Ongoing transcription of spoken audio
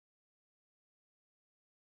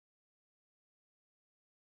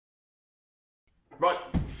Right,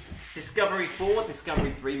 Discovery 4,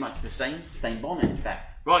 Discovery 3, much the same bonnet in fact.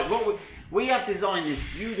 Right, we have designed this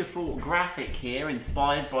beautiful graphic here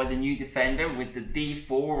inspired by the new Defender with the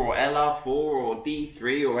D4 or LR4 or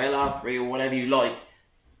D3 or LR3 or whatever you like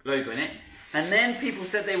logo in it. And then people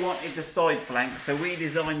said they wanted the side flanks, so we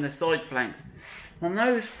designed the side flanks. And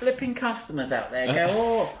those flipping customers out there go,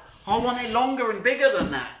 oh, I want it longer and bigger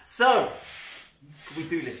than that. So we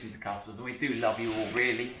do listen to customers and we do love you all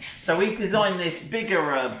really. So we've designed this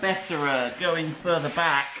bigger, better, going further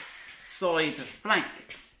back side flank.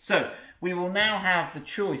 So we will now have the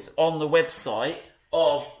choice on the website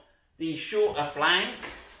of the shorter flank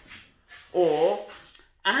and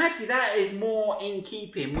actually that is more in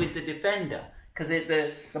keeping with the Defender because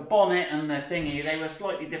the bonnet and the thingy, they were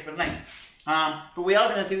slightly different lengths. But we are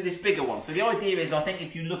going to do this bigger one. So the idea is, I think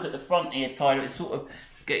if you look at the front here, Tyler, it sort of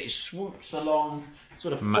swoops along,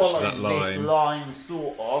 sort of follows this line,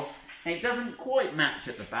 sort of. And it doesn't quite match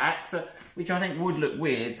at the back, so which I think would look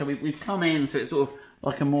weird. So we've come in, so it's sort of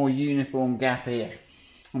like a more uniform gap here.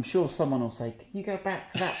 I'm sure someone will say, can you go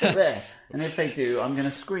back to that bit there? And if they do, I'm going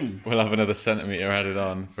to scream. We'll have another centimetre added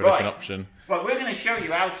on for a different option. Right, we're going to show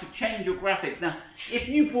you how to change your graphics. Now, if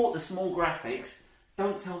you bought the small graphics,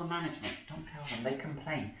 don't tell the management. Don't tell them. They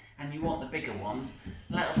complain. And you want the bigger ones,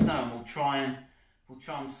 let us know and we'll try and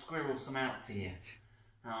squirrel some out to you.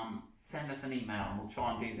 Send us an email and we'll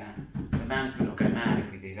try and do that. The management will go mad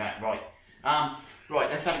if we do that. Right. Right,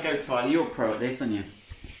 let's have a go, Tyler. You're a pro at this, aren't you?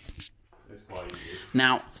 It's quite easy.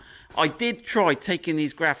 Now, I did try taking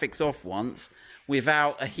these graphics off once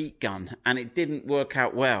without a heat gun, and it didn't work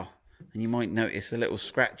out well. And you might notice a little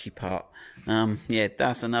scratchy part. Yeah,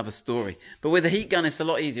 that's another story. But with a heat gun, it's a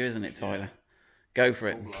lot easier, isn't it, Tyler? Go for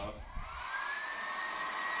it. As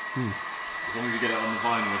long as you get it on the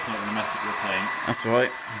vinyl, it's not going to mess with your paint. That's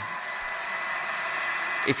right.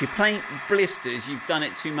 If you paint blisters, you've done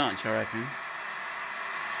it too much, I reckon.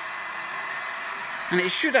 And it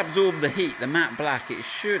should absorb the heat, the matte black, it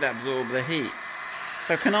should absorb the heat.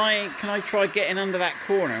 So can I try getting under that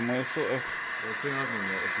corner and we'll sort of... Well, the thing I've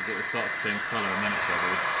noticed is it will start to change colour and then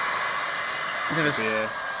it's ready.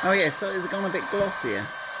 Oh yeah, so it's gone a bit glossier.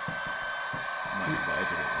 Might be the edge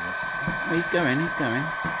of it, though. Oh, he's going.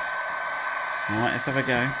 Alright, let's have a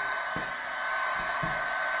go.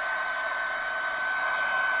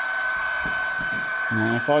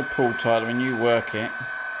 Now, if I pull, Tyler, and you work it...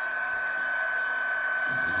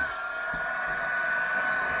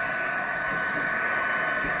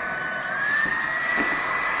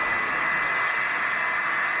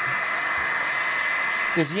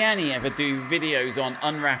 Does Yanni ever do videos on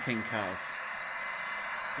unwrapping cars?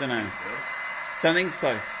 Don't know. Don't think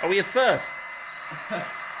so. Are we at first? I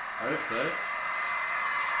hope so.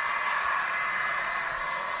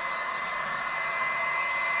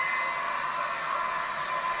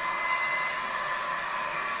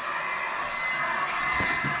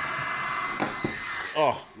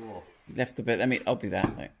 Oh, left a bit. I'll do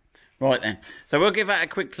that. Right then. So we'll give that a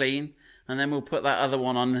quick clean. And then we'll put that other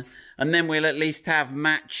one on. And then we'll at least have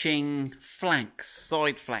matching flanks,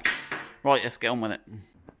 side flanks. Right, let's get on with it.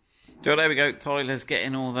 So there we go. Tyler's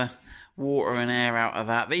getting all the water and air out of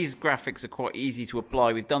that. These graphics are quite easy to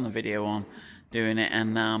apply. We've done the video on doing it.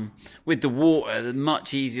 And with the water, they're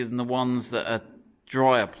much easier than the ones that are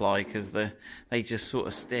dry apply. Because they just sort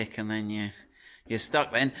of stick and then you're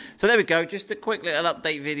stuck then. So there we go. Just a quick little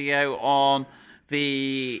update video on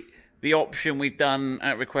the option we've done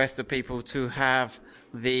at request of people to have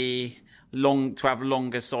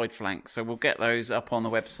longer side flanks. So we'll get those up on the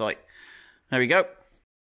website. There we go.